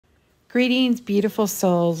Greetings, beautiful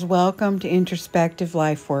souls. Welcome to Introspective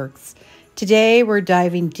Lifeworks. Today, we're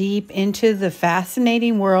diving deep into the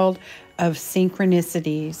fascinating world of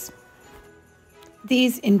synchronicities.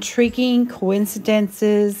 These intriguing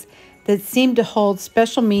coincidences that seem to hold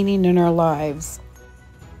special meaning in our lives.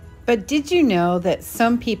 But did you know that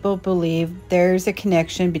some people believe there's a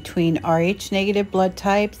connection between Rh-negative blood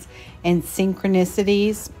types and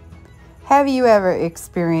synchronicities? Have you ever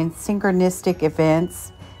experienced synchronistic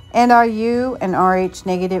events? And are you an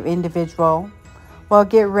Rh-negative individual? Well,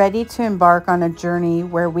 get ready to embark on a journey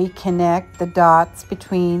where we connect the dots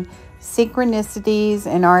between synchronicities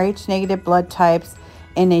and Rh-negative blood types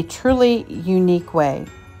in a truly unique way.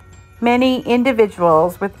 Many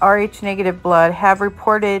individuals with Rh-negative blood have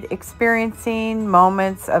reported experiencing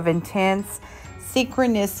moments of intense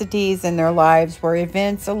synchronicities in their lives where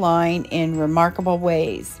events align in remarkable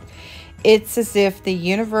ways. It's as if the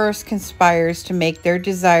universe conspires to make their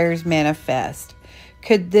desires manifest.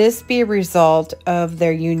 Could this be a result of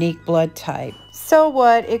their unique blood type? So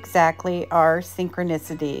what exactly are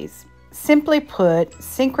synchronicities? Simply put,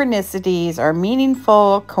 synchronicities are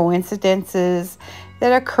meaningful coincidences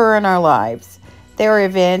that occur in our lives. They are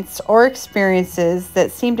events or experiences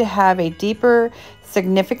that seem to have a deeper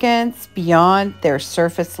significance beyond their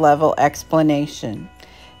surface level explanation.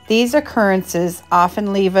 These occurrences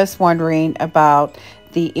often leave us wondering about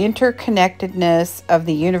the interconnectedness of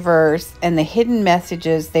the universe and the hidden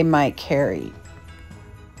messages they might carry.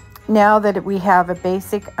 Now that we have a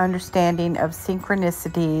basic understanding of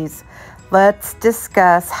synchronicities, let's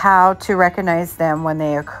discuss how to recognize them when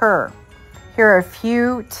they occur. Here are a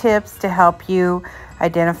few tips to help you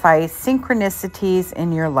identify synchronicities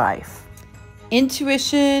in your life.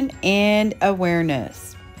 Intuition and awareness.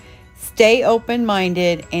 Stay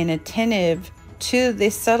open-minded and attentive to the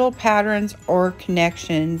subtle patterns or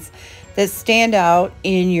connections that stand out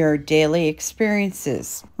in your daily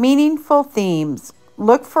experiences. Meaningful themes.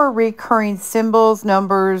 Look for recurring symbols,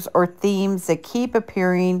 numbers, or themes that keep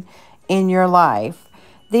appearing in your life.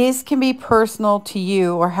 These can be personal to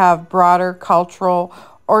you or have broader cultural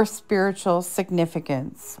or spiritual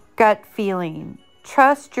significance. Gut feeling.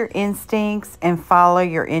 Trust your instincts and follow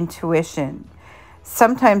your intuition.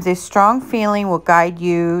 Sometimes a strong feeling will guide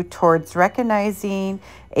you towards recognizing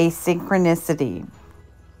a synchronicity.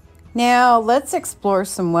 Now, let's explore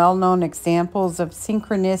some well-known examples of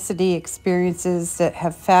synchronicity experiences that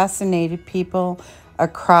have fascinated people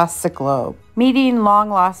across the globe. Meeting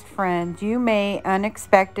long-lost friends. You may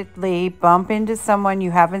unexpectedly bump into someone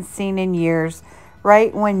you haven't seen in years,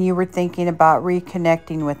 right when you were thinking about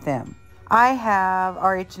reconnecting with them. I have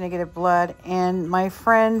Rh-negative blood, and my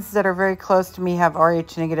friends that are very close to me have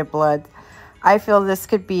Rh-negative blood. I feel this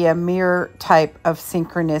could be a mirror type of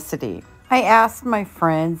synchronicity. I asked my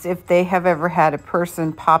friends if they have ever had a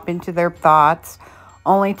person pop into their thoughts,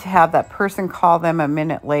 only to have that person call them a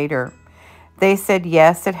minute later. They said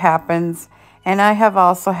yes, it happens, and I have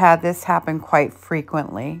also had this happen quite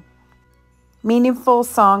frequently. Meaningful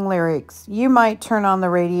song lyrics. You might turn on the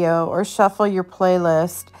radio or shuffle your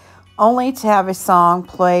playlist only to have a song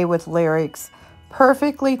play with lyrics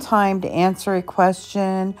perfectly timed to answer a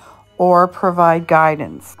question or provide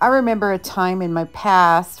guidance. I remember a time in my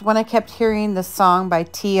past when I kept hearing the song by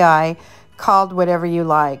T.I. called Whatever You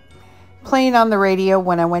Like, playing on the radio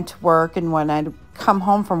when I went to work and when I'd come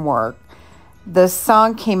home from work. The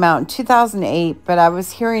song came out in 2008, but I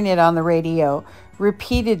was hearing it on the radio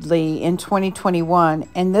repeatedly in 2021,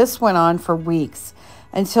 and this went on for weeks,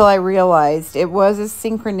 until I realized it was a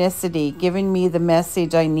synchronicity giving me the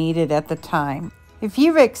message I needed at the time. If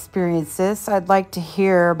you've experienced this, I'd like to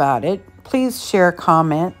hear about it. Please share a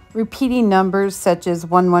comment. Repeating numbers such as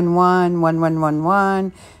 111,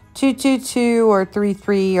 1111, 222, or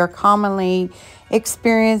 33 are commonly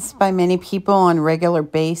experienced by many people on a regular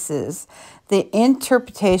basis. The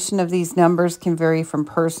interpretation of these numbers can vary from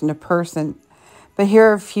person to person, but here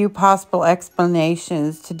are a few possible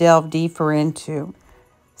explanations to delve deeper into.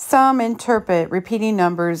 Some interpret repeating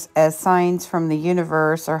numbers as signs from the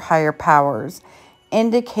universe or higher powers,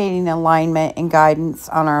 indicating alignment and guidance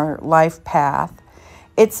on our life path.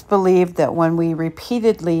 It's believed that when we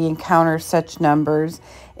repeatedly encounter such numbers,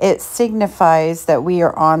 it signifies that we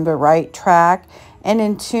are on the right track and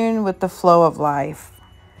in tune with the flow of life.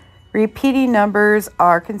 Repeating numbers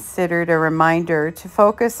are considered a reminder to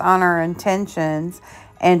focus on our intentions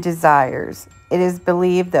and desires. It is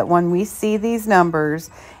believed that when we see these numbers,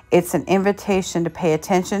 it's an invitation to pay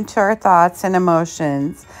attention to our thoughts and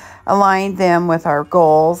emotions, align them with our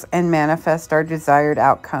goals, and manifest our desired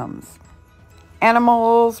outcomes.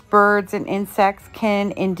 Animals, birds, and insects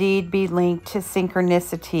can indeed be linked to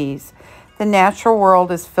synchronicities. The natural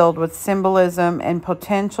world is filled with symbolism and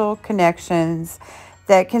potential connections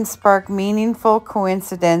that can spark meaningful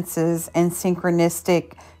coincidences and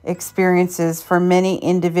synchronistic experiences for many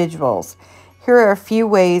individuals. Here are a few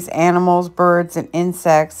ways animals, birds, and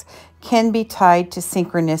insects can be tied to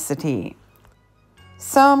synchronicity.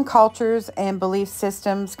 Some cultures and belief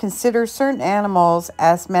systems consider certain animals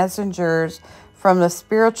as messengers from the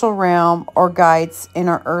spiritual realm or guides in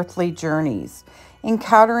our earthly journeys.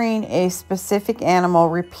 Encountering a specific animal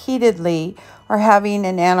repeatedly or having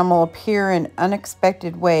an animal appear in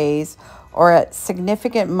unexpected ways or at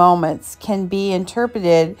significant moments can be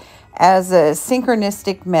interpreted as a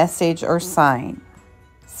synchronistic message or sign.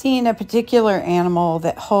 Seeing a particular animal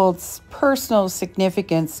that holds personal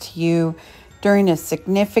significance to you during a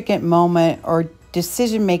significant moment or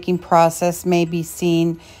decision-making process may be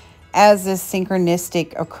seen as a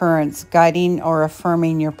synchronistic occurrence guiding or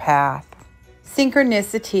affirming your path.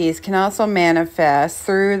 Synchronicities can also manifest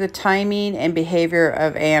through the timing and behavior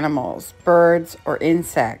of animals, birds, or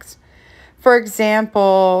insects. For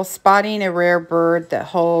example, spotting a rare bird that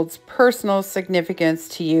holds personal significance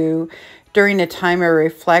to you during a time of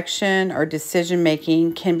reflection or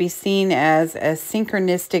decision-making can be seen as a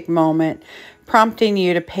synchronistic moment, prompting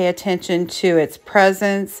you to pay attention to its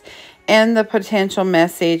presence and the potential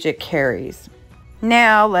message it carries.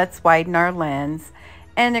 Now let's widen our lens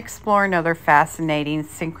and explore another fascinating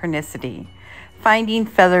synchronicity, finding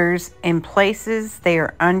feathers in places they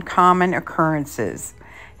are uncommon occurrences.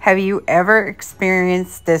 Have you ever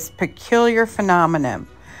experienced this peculiar phenomenon?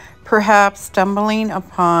 Perhaps stumbling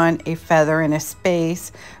upon a feather in a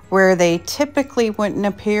space where they typically wouldn't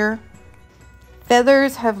appear?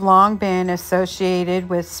 Feathers have long been associated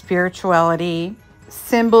with spirituality,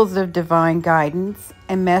 symbols of divine guidance,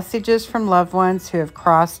 and messages from loved ones who have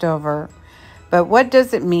crossed over. But what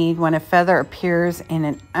does it mean when a feather appears in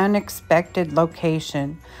an unexpected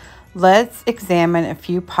location? Let's examine a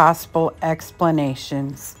few possible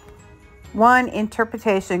explanations. One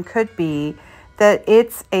interpretation could be that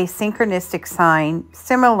it's a synchronistic sign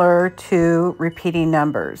similar to repeating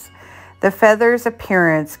numbers. The feather's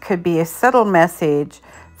appearance could be a subtle message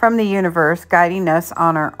from the universe guiding us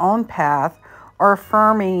on our own path or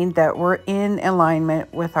affirming that we're in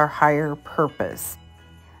alignment with our higher purpose.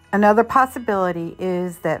 Another possibility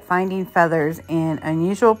is that finding feathers in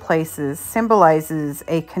unusual places symbolizes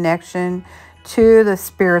a connection to the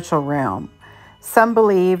spiritual realm. Some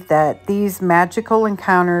believe that these magical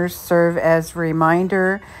encounters serve as a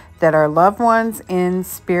reminder that our loved ones in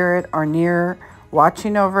spirit are near,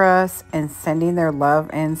 watching over us and sending their love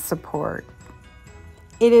and support.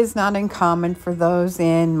 It is not uncommon for those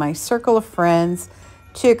in my circle of friends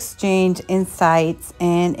to exchange insights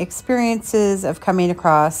and experiences of coming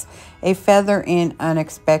across a feather in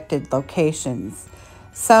unexpected locations.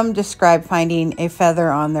 Some describe finding a feather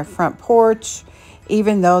on their front porch,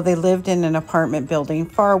 even though they lived in an apartment building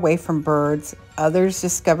far away from birds. Others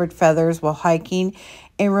discovered feathers while hiking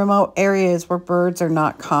in remote areas where birds are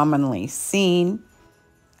not commonly seen.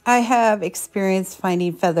 I have experienced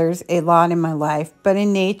finding feathers a lot in my life, but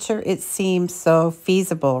in nature it seems so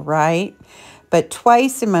feasible, right? But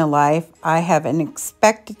twice in my life, I have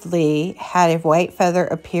unexpectedly had a white feather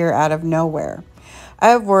appear out of nowhere. I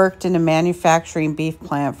have worked in a manufacturing beef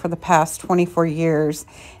plant for the past 24 years,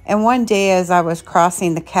 and one day as I was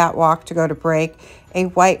crossing the catwalk to go to break, a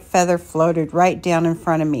white feather floated right down in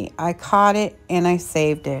front of me. I caught it and I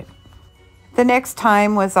saved it. The next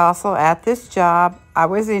time was also at this job. I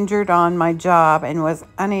was injured on my job and was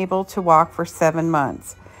unable to walk for 7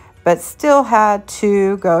 months, but still had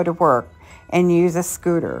to go to work and use a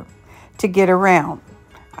scooter to get around.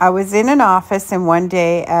 I was in an office, and one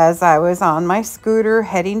day as I was on my scooter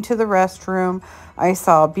heading to the restroom, I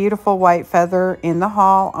saw a beautiful white feather in the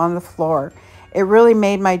hall on the floor. It really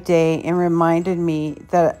made my day and reminded me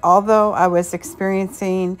that although I was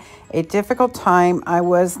experiencing a difficult time, I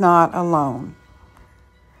was not alone.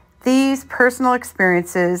 These personal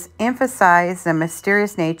experiences emphasize the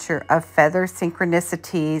mysterious nature of feather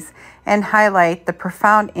synchronicities and highlight the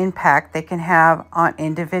profound impact they can have on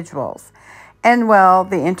individuals. And while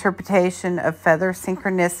the interpretation of feather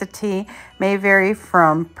synchronicity may vary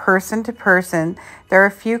from person to person, there are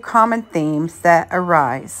a few common themes that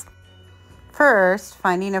arise. First,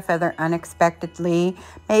 finding a feather unexpectedly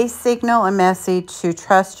may signal a message to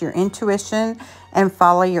trust your intuition and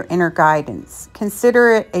follow your inner guidance.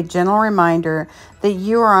 Consider it a gentle reminder that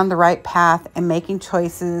you are on the right path and making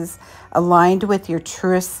choices aligned with your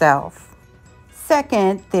truest self.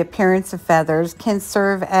 Second, the appearance of feathers can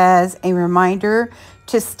serve as a reminder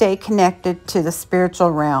to stay connected to the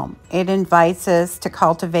spiritual realm. It invites us to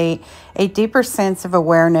cultivate a deeper sense of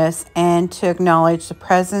awareness and to acknowledge the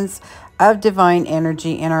presence of divine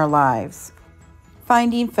energy in our lives.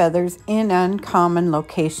 Finding feathers in uncommon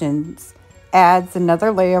locations adds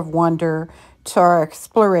another layer of wonder to our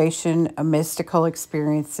exploration of mystical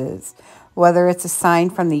experiences, whether it's a sign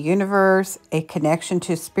from the universe, a connection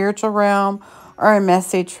to spiritual realm, or a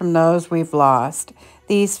message from those we've lost.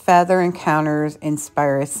 These feather encounters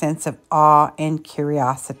inspire a sense of awe and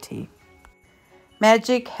curiosity.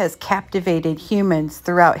 Magic has captivated humans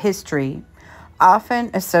throughout history, often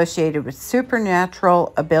associated with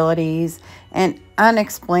supernatural abilities and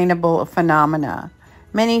unexplainable phenomena.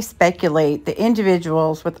 Many speculate that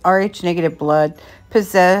individuals with Rh-negative blood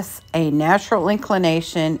possess a natural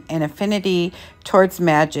inclination and affinity towards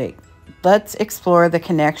magic. Let's explore the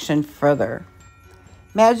connection further.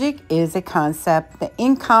 Magic is a concept that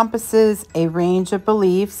encompasses a range of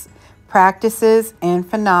beliefs, practices, and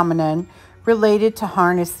phenomena related to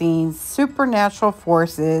harnessing supernatural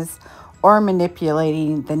forces or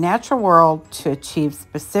manipulating the natural world to achieve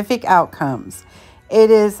specific outcomes.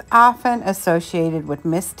 It is often associated with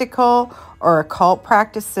mystical or occult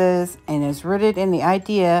practices and is rooted in the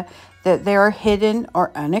idea that there are hidden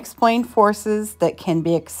or unexplained forces that can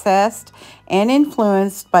be accessed and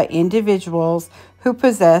influenced by individuals who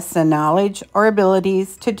possess the knowledge or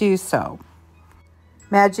abilities to do so.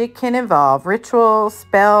 Magic can involve rituals,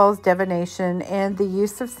 spells, divination, and the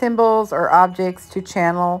use of symbols or objects to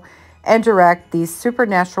channel and direct these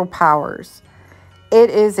supernatural powers. It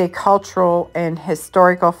is a cultural and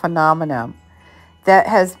historical phenomenon that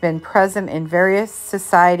has been present in various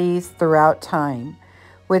societies throughout time,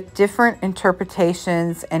 with different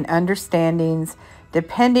interpretations and understandings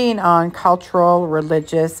depending on cultural,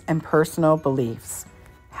 religious, and personal beliefs.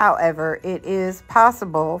 However, it is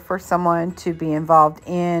possible for someone to be involved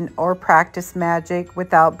in or practice magic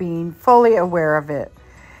without being fully aware of it.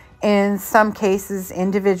 In some cases,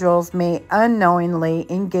 individuals may unknowingly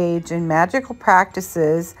engage in magical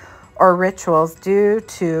practices or rituals due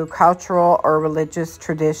to cultural or religious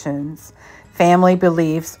traditions, family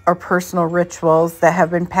beliefs, or personal rituals that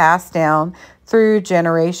have been passed down through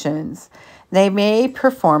generations. They may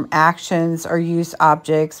perform actions or use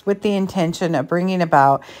objects with the intention of bringing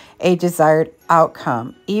about a desired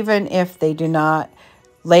outcome, even if they do not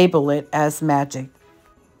label it as magic.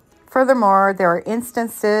 Furthermore, there are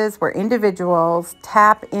instances where individuals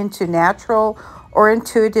tap into natural or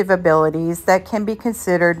intuitive abilities that can be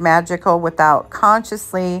considered magical without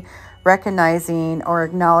consciously recognizing or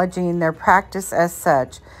acknowledging their practice as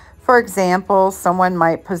such. For example, someone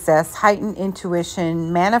might possess heightened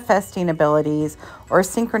intuition, manifesting abilities, or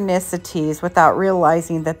synchronicities without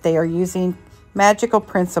realizing that they are using magical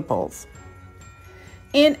principles.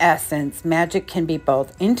 In essence, magic can be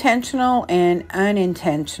both intentional and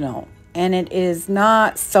unintentional, and it is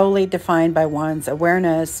not solely defined by one's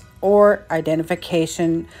awareness or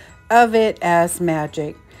identification of it as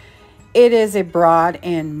magic. It is a broad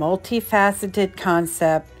and multifaceted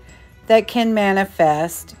concept that can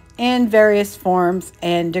manifest in various forms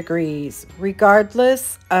and degrees,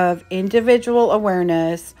 regardless of individual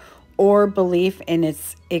awareness or belief in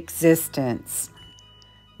its existence.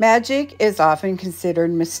 Magic is often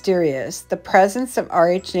considered mysterious. The presence of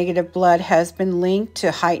Rh-negative blood has been linked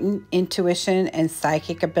to heightened intuition and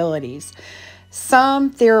psychic abilities.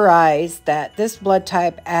 Some theorize that this blood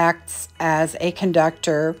type acts as a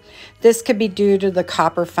conductor. This could be due to the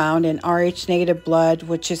copper found in Rh-negative blood,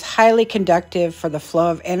 which is highly conductive for the flow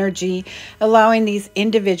of energy, allowing these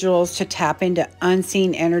individuals to tap into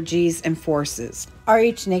unseen energies and forces.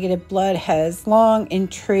 Rh-negative blood has long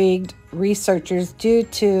intrigued researchers due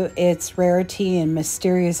to its rarity and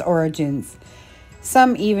mysterious origins.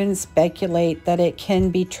 Some even speculate that it can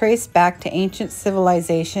be traced back to ancient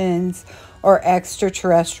civilizations or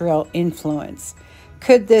extraterrestrial influence.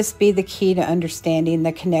 Could this be the key to understanding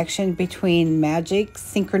the connection between magic,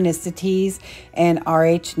 synchronicities, and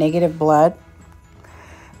Rh-negative blood?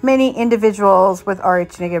 Many individuals with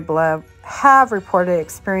Rh-negative blood have reported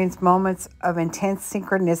experienced moments of intense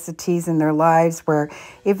synchronicities in their lives where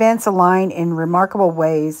events align in remarkable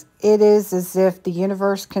ways. It is as if the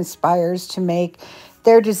universe conspires to make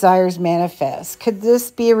their desires manifest. Could this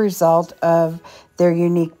be a result of their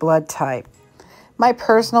unique blood type? My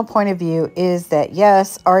personal point of view is that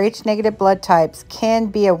yes, Rh-negative blood types can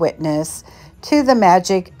be a witness to the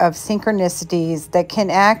magic of synchronicities that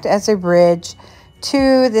can act as a bridge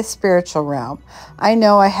to the spiritual realm. I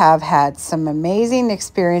know I have had some amazing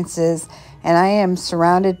experiences and I am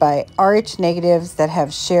surrounded by RH negatives that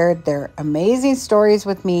have shared their amazing stories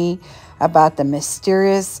with me about the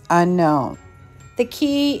mysterious unknown. The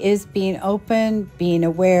key is being open, being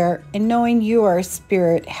aware, and knowing you are a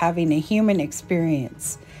spirit having a human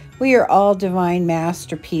experience. We are all divine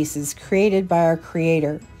masterpieces created by our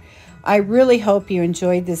Creator. I really hope you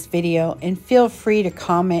enjoyed this video, and feel free to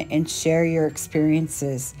comment and share your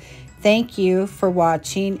experiences. Thank you for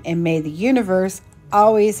watching, and may the universe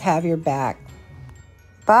always have your back.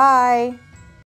 Bye.